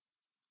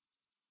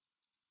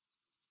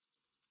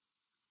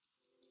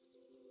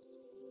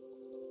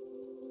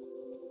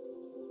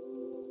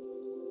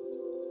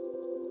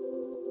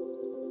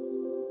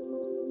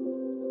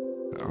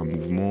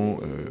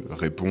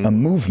A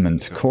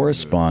movement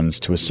corresponds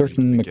to a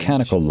certain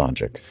mechanical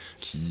logic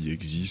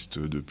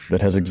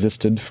that has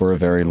existed for a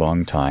very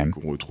long time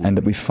and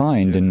that we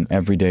find in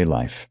everyday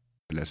life.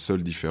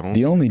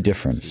 The only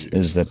difference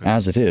is that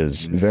as it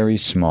is very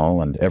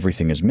small and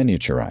everything is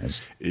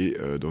miniaturized,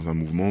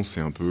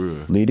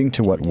 leading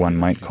to what one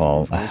might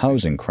call a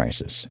housing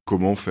crisis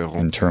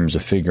in terms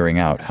of figuring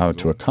out how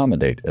to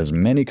accommodate as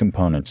many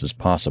components as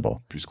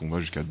possible,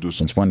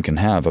 since one can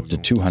have up to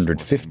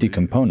 250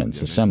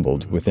 components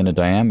assembled within a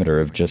diameter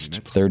of just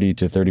 30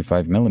 to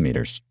 35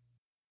 millimeters.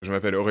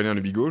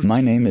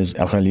 My name is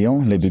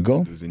Aurélien Le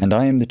Bigot, and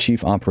I am the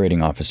Chief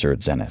Operating Officer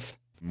at Zenith.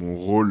 My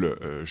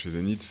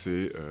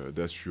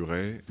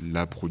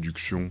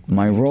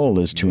role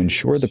is to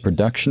ensure the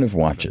production of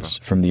watches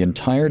from the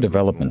entire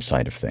development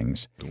side of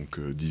things,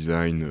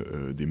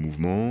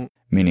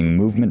 meaning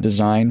movement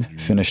design,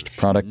 finished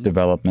product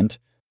development,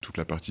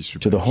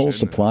 to the whole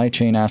supply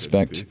chain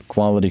aspect,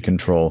 quality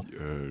control,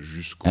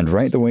 and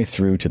right the way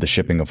through to the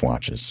shipping of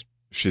watches.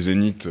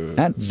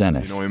 At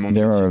Zenith,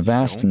 there are a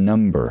vast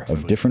number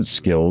of different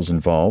skills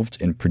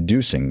involved in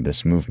producing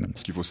this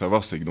movement.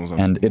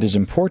 And it is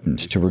important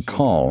to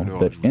recall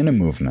that in a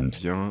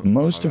movement,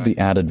 most of the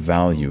added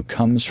value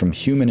comes from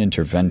human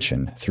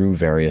intervention through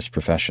various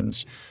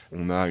professions.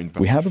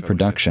 We have a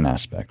production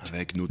aspect,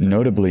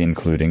 notably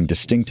including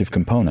distinctive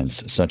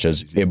components such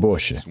as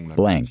ébauches,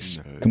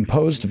 blanks,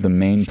 composed of the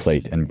main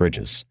plate and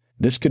bridges.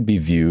 This could be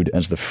viewed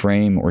as the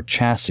frame or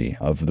chassis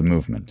of the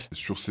movement.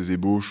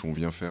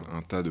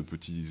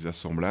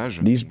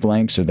 These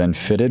blanks are then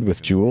fitted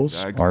with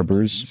jewels,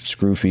 arbors,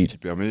 screw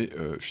feet.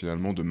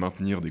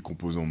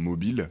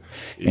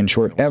 In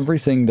short,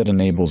 everything that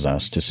enables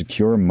us to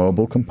secure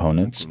mobile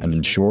components and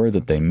ensure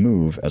that they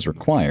move as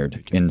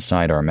required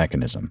inside our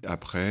mechanism.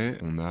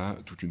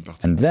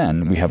 And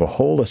then we have a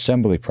whole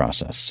assembly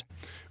process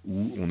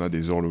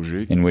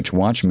in which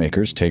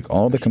watchmakers take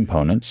all the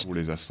components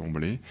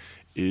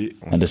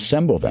and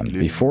assemble them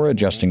before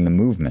adjusting the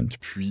movement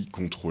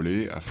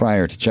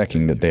prior to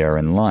checking that they are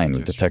in line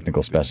with the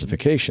technical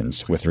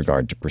specifications with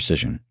regard to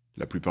precision.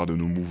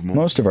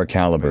 Most of our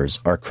calibers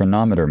are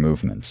chronometer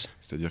movements,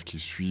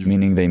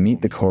 meaning they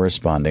meet the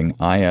corresponding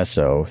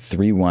ISO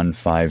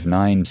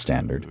 3159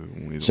 standard,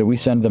 so we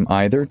send them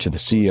either to the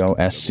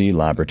COSC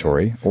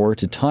laboratory or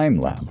to Time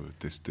Lab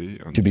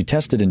to be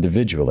tested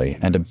individually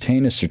and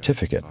obtain a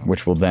certificate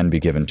which will then be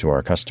given to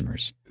our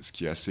customers.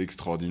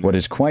 What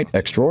is quite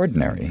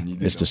extraordinary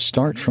is to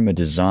start from a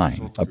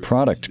design, a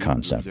product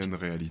concept,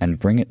 and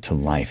bring it to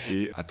life.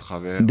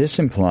 This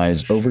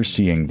implies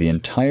overseeing the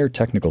entire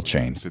technical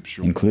chain,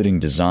 including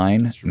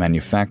design,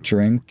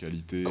 manufacturing,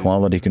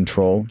 quality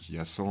control,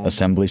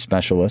 assembly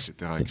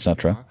specialist,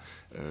 etc.,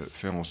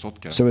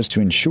 so as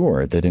to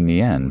ensure that in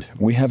the end,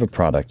 we have a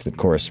product that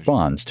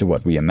corresponds to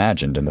what we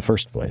imagined in the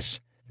first place.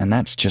 And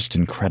that's just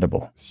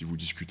incredible.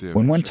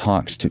 When one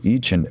talks to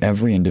each and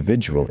every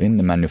individual in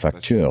the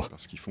manufacture,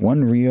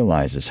 one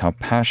realizes how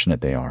passionate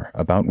they are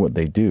about what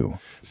they do.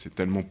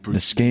 The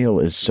scale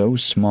is so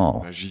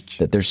small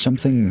that there's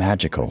something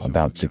magical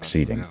about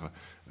succeeding,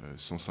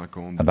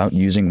 about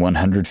using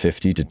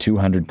 150 to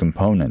 200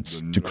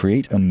 components to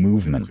create a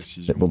movement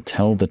that will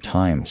tell the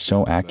time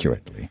so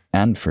accurately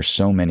and for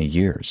so many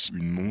years.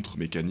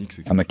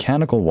 A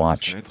mechanical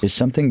watch is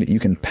something that you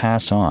can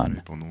pass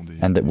on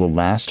and that will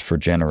last for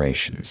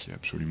generations.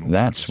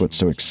 That's what's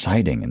so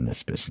exciting in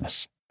this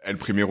business. El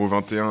Primero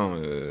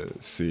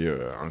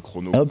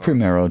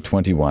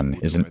 21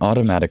 is an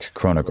automatic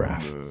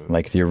chronograph,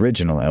 like the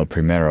original El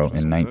Primero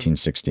in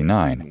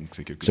 1969,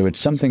 so it's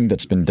something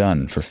that's been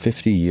done for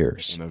 50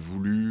 years.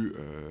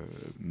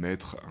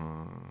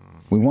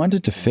 We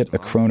wanted to fit a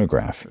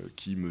chronograph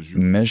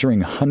measuring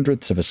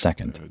hundredths of a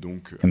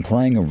second,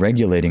 implying a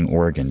regulating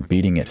organ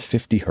beating at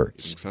 50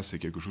 hertz,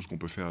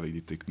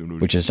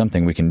 which is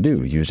something we can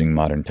do using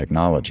modern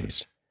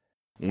technologies.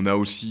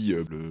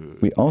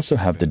 We also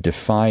have the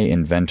Defy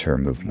Inventor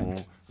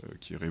movement,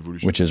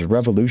 which is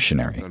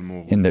revolutionary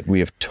in that we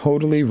have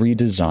totally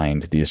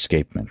redesigned the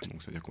escapement.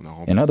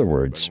 In other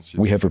words,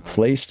 we have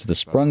replaced the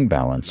sprung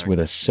balance with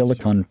a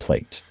silicon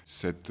plate.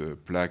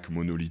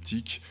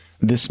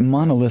 This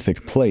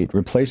monolithic plate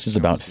replaces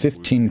about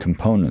 15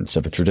 components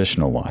of a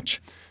traditional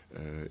watch,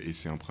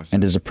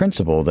 and is a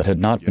principle that had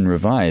not been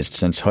revised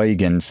since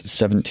Huygens'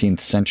 17th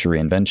century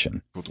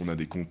invention.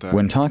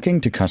 When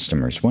talking to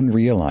customers, one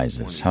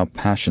realizes how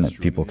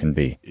passionate people can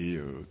be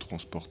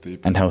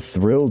and how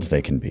thrilled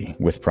they can be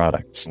with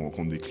products.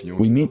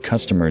 We meet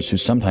customers who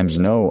sometimes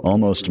know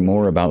almost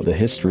more about the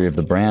history of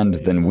the brand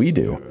than we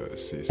do,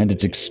 and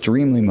it's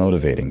extremely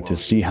motivating to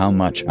see how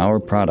much our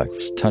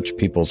products touch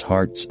people's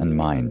hearts and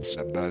minds.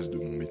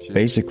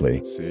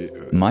 Basically,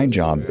 my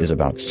job is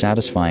about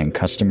satisfying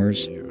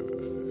customers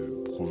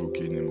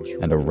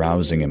and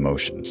arousing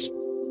emotions.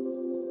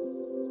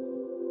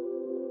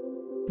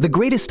 The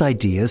greatest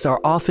ideas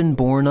are often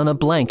born on a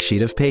blank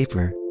sheet of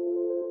paper.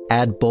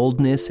 Add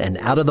boldness and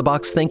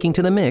out-of-the-box thinking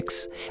to the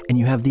mix, and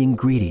you have the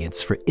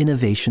ingredients for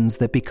innovations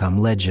that become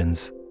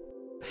legends.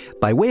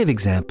 By way of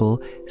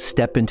example,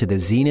 step into the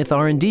Zenith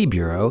R&D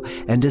Bureau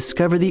and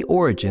discover the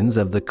origins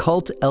of the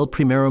cult El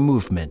Primero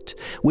movement,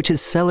 which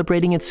is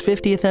celebrating its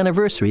 50th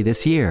anniversary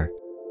this year.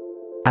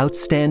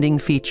 Outstanding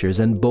features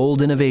and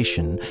bold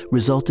innovation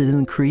resulted in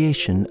the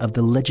creation of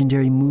the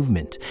legendary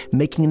movement,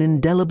 making an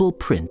indelible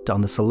print on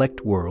the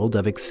select world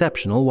of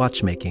exceptional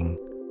watchmaking.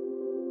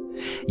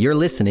 You're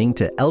listening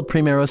to El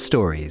Primero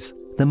Stories,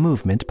 the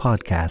Movement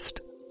Podcast.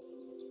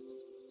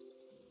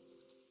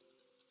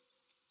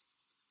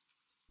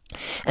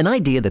 An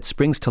idea that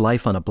springs to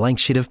life on a blank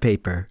sheet of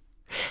paper.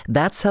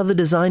 That's how the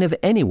design of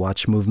any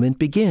watch movement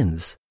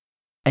begins.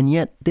 And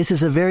yet, this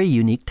is a very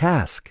unique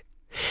task.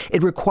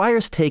 It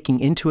requires taking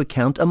into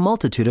account a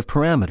multitude of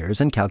parameters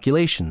and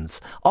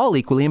calculations, all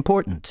equally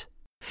important.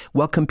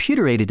 While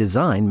computer-aided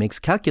design makes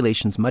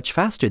calculations much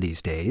faster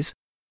these days,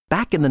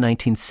 back in the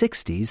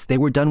 1960s, they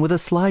were done with a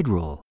slide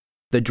rule.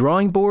 The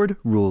drawing board,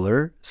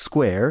 ruler,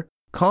 square,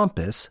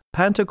 compass,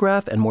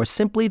 pantograph, and more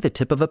simply the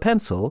tip of a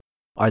pencil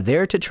are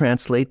there to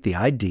translate the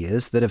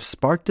ideas that have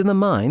sparked in the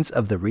minds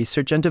of the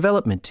research and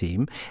development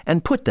team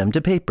and put them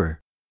to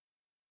paper.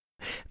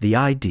 The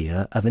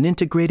idea of an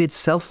integrated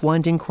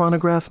self-winding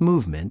chronograph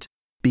movement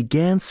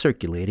began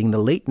circulating in the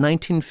late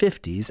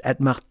 1950s at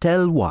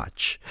Martel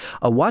Watch,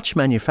 a watch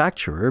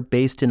manufacturer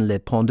based in Le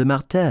Pont de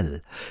Martel,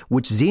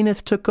 which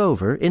Zenith took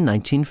over in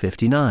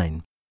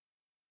 1959.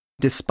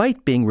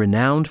 Despite being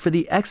renowned for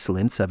the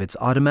excellence of its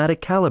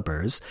automatic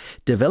calibers,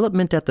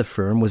 development at the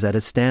firm was at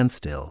a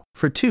standstill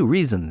for two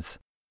reasons.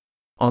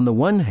 On the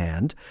one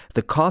hand,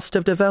 the cost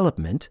of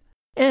development,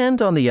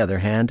 and on the other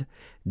hand,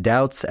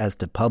 doubts as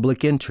to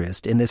public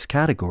interest in this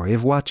category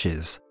of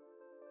watches.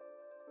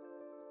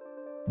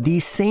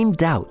 These same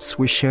doubts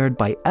were shared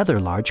by other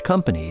large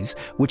companies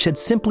which had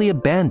simply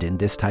abandoned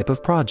this type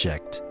of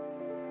project.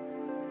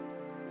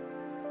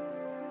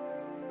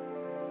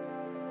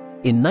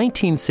 In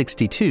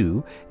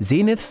 1962,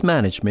 Zenith's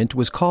management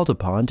was called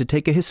upon to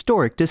take a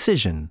historic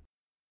decision.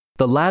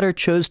 The latter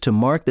chose to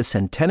mark the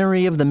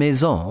centenary of the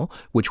Maison,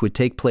 which would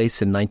take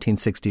place in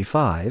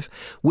 1965,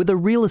 with a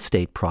real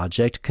estate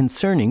project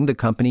concerning the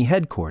company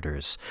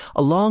headquarters,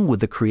 along with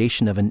the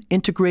creation of an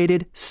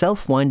integrated,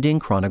 self-winding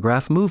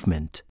chronograph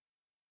movement.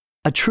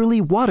 A truly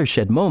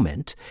watershed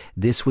moment,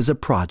 this was a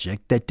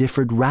project that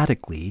differed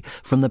radically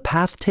from the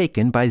path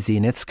taken by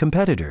Zenith's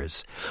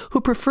competitors,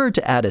 who preferred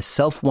to add a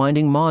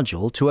self-winding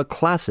module to a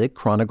classic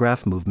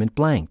chronograph movement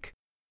blank.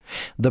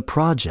 The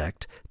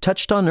project,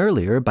 touched on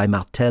earlier by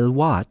Martel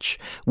Watch,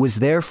 was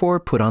therefore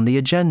put on the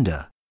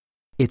agenda.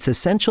 Its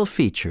essential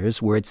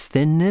features were its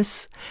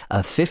thinness, a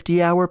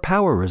 50-hour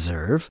power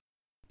reserve,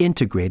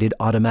 integrated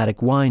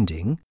automatic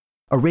winding,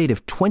 a rate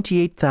of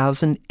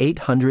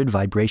 28,800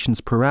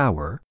 vibrations per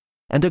hour,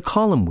 and a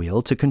column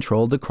wheel to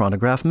control the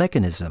chronograph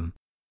mechanism.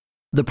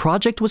 The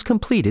project was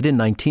completed in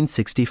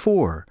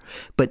 1964,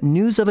 but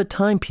news of a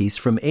timepiece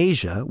from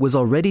Asia was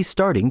already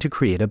starting to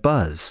create a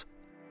buzz.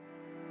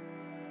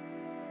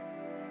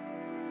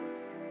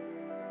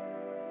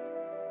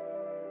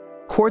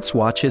 Quartz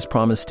watches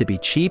promised to be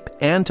cheap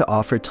and to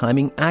offer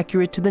timing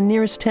accurate to the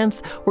nearest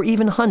tenth or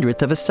even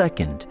hundredth of a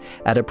second,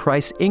 at a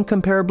price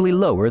incomparably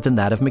lower than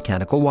that of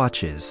mechanical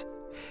watches.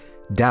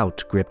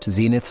 Doubt gripped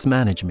Zenith's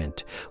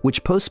management,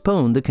 which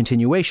postponed the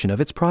continuation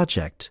of its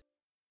project.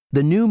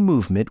 The new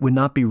movement would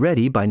not be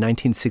ready by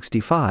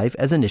 1965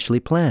 as initially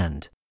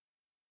planned.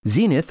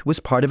 Zenith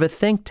was part of a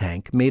think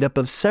tank made up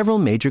of several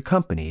major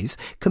companies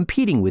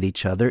competing with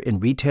each other in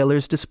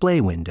retailers' display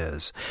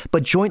windows,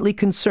 but jointly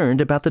concerned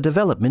about the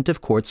development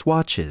of quartz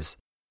watches.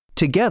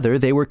 Together,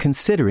 they were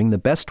considering the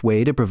best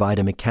way to provide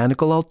a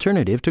mechanical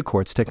alternative to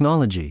quartz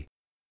technology.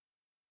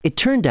 It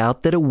turned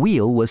out that a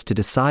wheel was to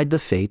decide the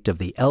fate of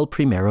the El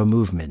Primero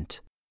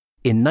movement.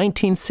 In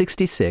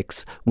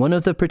 1966, one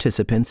of the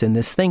participants in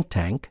this think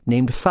tank,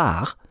 named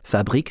FAR,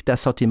 Fabrique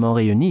d'Assortiment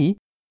Réuni,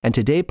 and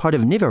today part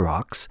of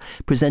Niverox,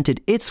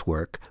 presented its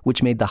work,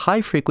 which made the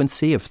high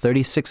frequency of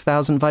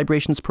 36,000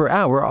 vibrations per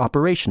hour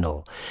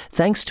operational,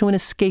 thanks to an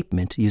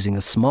escapement using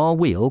a small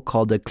wheel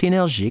called a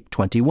Clinergique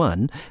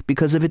 21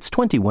 because of its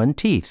 21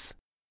 teeth.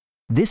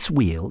 This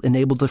wheel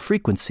enabled the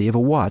frequency of a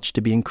watch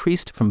to be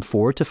increased from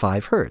 4 to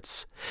 5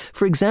 Hz,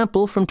 for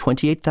example from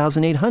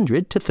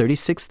 28,800 to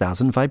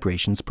 36,000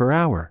 vibrations per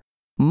hour.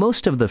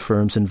 Most of the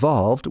firms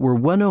involved were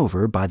won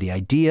over by the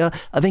idea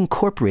of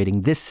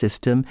incorporating this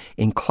system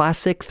in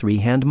classic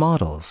three-hand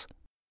models,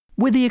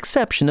 with the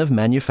exception of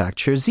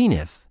manufacturer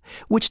Zenith,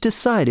 which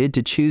decided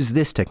to choose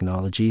this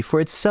technology for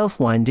its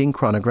self-winding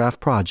chronograph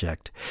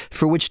project,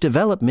 for which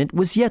development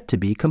was yet to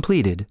be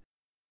completed.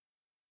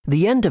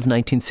 The end of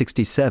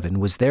 1967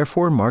 was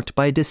therefore marked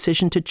by a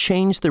decision to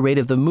change the rate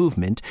of the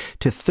movement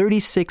to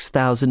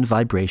 36,000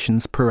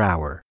 vibrations per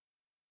hour.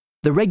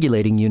 The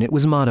regulating unit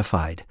was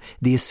modified,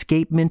 the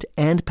escapement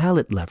and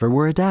pallet lever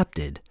were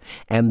adapted,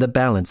 and the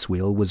balance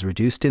wheel was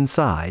reduced in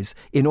size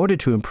in order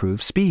to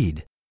improve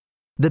speed.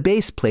 The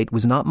base plate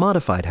was not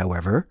modified,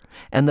 however,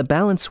 and the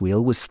balance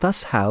wheel was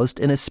thus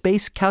housed in a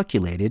space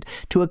calculated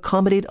to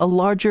accommodate a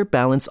larger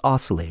balance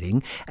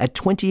oscillating at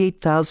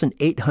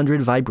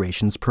 28,800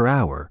 vibrations per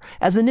hour,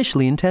 as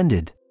initially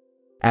intended.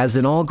 As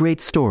in all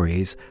great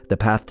stories, the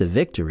path to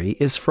victory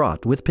is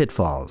fraught with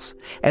pitfalls,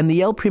 and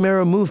the El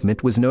Primero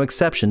movement was no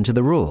exception to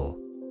the rule.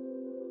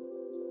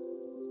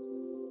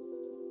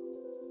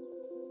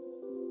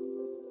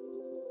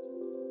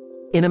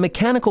 In a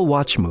mechanical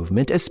watch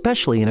movement,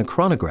 especially in a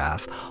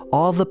chronograph,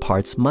 all the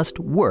parts must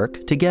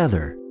work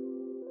together.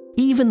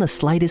 Even the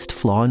slightest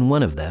flaw in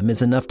one of them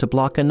is enough to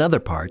block another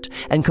part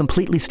and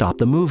completely stop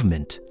the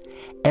movement.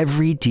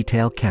 Every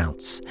detail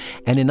counts,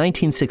 and in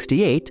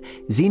 1968,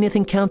 Zenith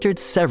encountered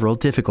several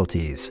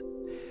difficulties.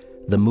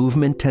 The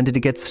movement tended to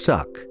get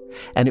stuck,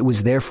 and it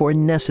was therefore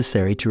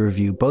necessary to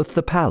review both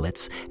the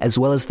pallets as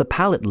well as the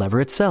pallet lever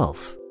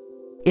itself.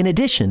 In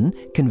addition,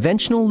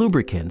 conventional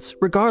lubricants,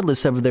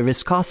 regardless of their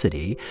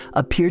viscosity,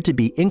 appeared to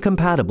be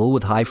incompatible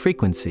with high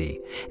frequency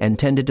and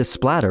tended to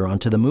splatter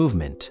onto the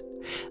movement.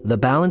 The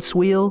balance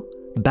wheel,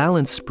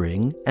 balance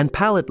spring, and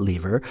pallet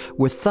lever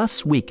were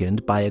thus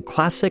weakened by a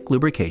classic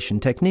lubrication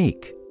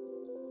technique.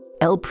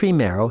 El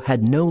Primero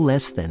had no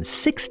less than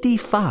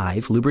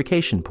 65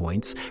 lubrication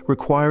points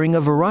requiring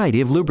a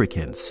variety of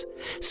lubricants,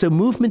 so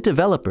movement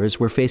developers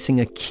were facing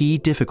a key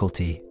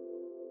difficulty.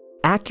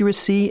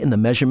 Accuracy in the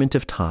measurement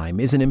of time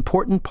is an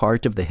important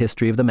part of the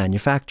history of the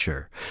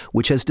manufacture,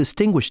 which has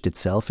distinguished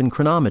itself in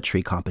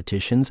chronometry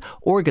competitions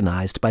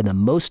organized by the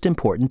most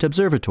important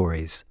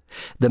observatories.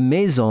 The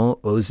Maison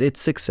owes its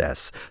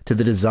success to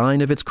the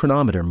design of its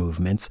chronometer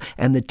movements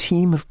and the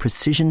team of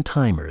precision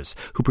timers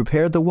who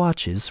prepared the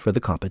watches for the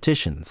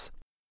competitions.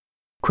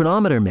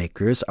 Chronometer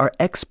makers are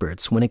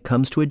experts when it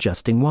comes to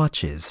adjusting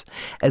watches,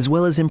 as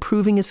well as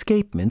improving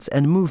escapements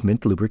and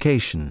movement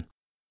lubrication.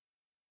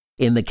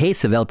 In the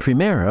case of El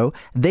Primero,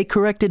 they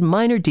corrected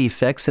minor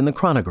defects in the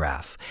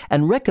chronograph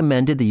and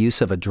recommended the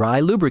use of a dry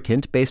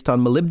lubricant based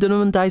on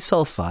molybdenum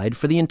disulfide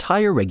for the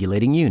entire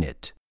regulating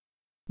unit.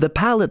 The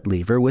pallet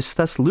lever was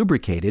thus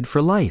lubricated for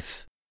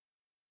life.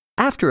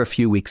 After a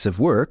few weeks of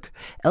work,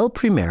 El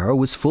Primero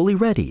was fully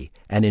ready,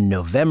 and in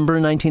November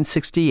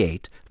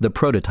 1968, the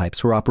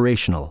prototypes were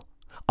operational,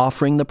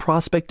 offering the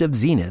prospect of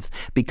Zenith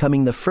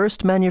becoming the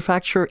first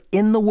manufacturer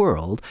in the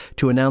world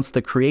to announce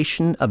the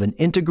creation of an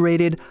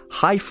integrated,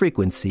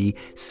 high-frequency,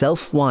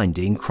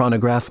 self-winding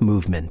chronograph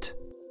movement.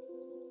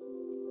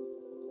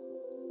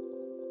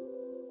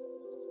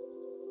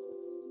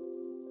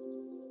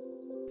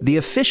 The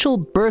official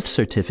birth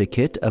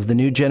certificate of the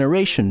new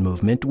generation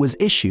movement was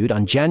issued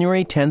on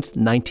January 10,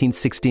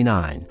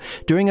 1969,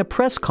 during a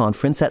press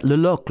conference at Le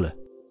Locle.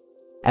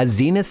 As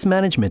Zenith's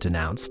management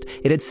announced,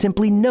 it had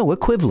simply no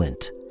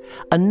equivalent.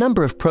 A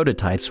number of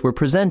prototypes were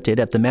presented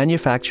at the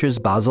manufacturer's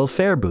Basel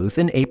Fair booth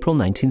in April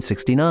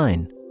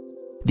 1969.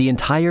 The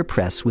entire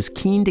press was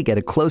keen to get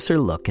a closer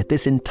look at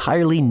this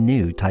entirely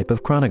new type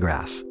of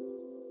chronograph.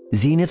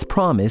 Zenith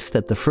promised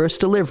that the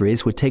first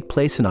deliveries would take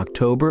place in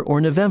October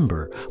or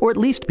November, or at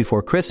least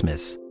before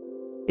Christmas.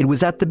 It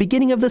was at the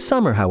beginning of the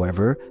summer,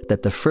 however,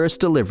 that the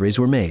first deliveries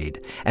were made,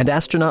 and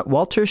astronaut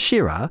Walter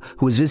Schirra,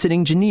 who was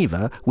visiting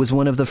Geneva, was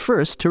one of the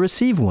first to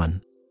receive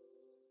one.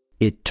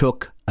 It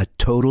took a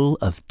total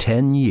of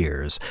 10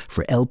 years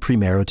for El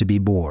Primero to be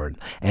born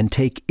and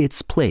take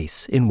its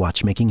place in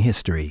watchmaking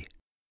history,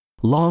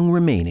 long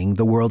remaining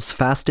the world's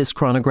fastest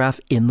chronograph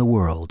in the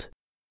world.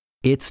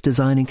 Its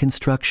design and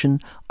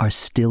construction are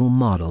still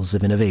models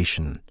of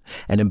innovation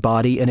and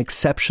embody an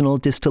exceptional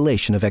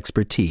distillation of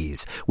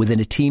expertise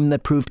within a team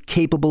that proved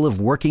capable of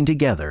working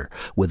together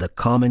with a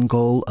common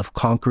goal of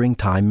conquering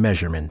time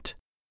measurement.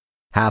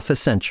 Half a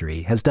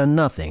century has done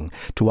nothing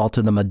to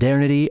alter the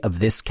modernity of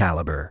this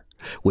caliber,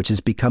 which has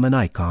become an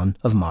icon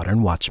of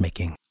modern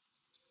watchmaking.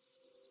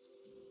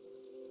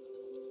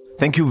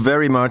 Thank you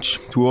very much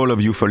to all of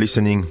you for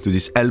listening to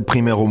this El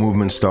Primero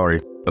movement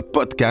story, a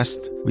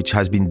podcast which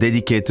has been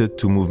dedicated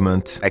to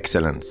movement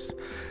excellence.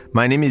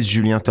 My name is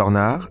Julien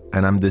Tornard,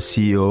 and I'm the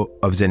CEO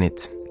of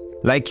Zenith.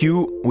 Like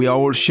you, we are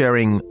all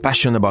sharing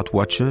passion about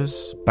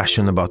watches,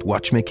 passion about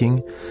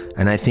watchmaking,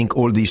 and I think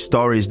all these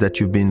stories that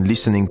you've been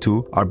listening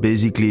to are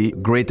basically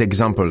great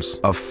examples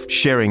of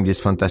sharing this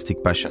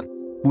fantastic passion.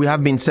 We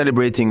have been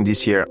celebrating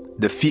this year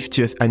the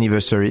 50th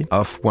anniversary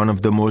of one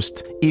of the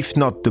most, if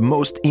not the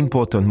most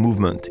important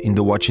movement in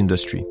the watch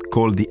industry,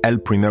 called the El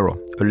Primero,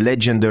 a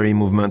legendary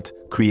movement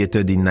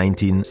created in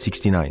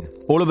 1969.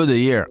 All over the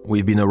year,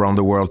 we've been around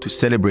the world to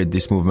celebrate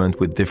this movement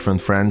with different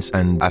friends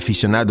and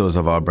aficionados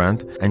of our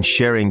brand and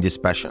sharing this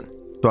passion.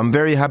 So I'm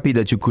very happy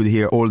that you could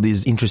hear all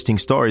these interesting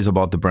stories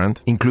about the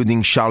brand,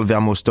 including Charles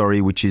Vermeau's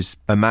story, which is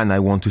a man I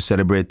want to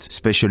celebrate,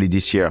 especially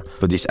this year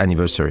for this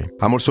anniversary.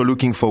 I'm also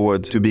looking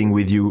forward to being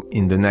with you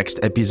in the next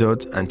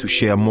episode and to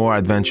share more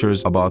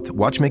adventures about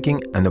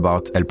watchmaking and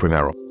about El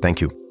Primero.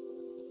 Thank you.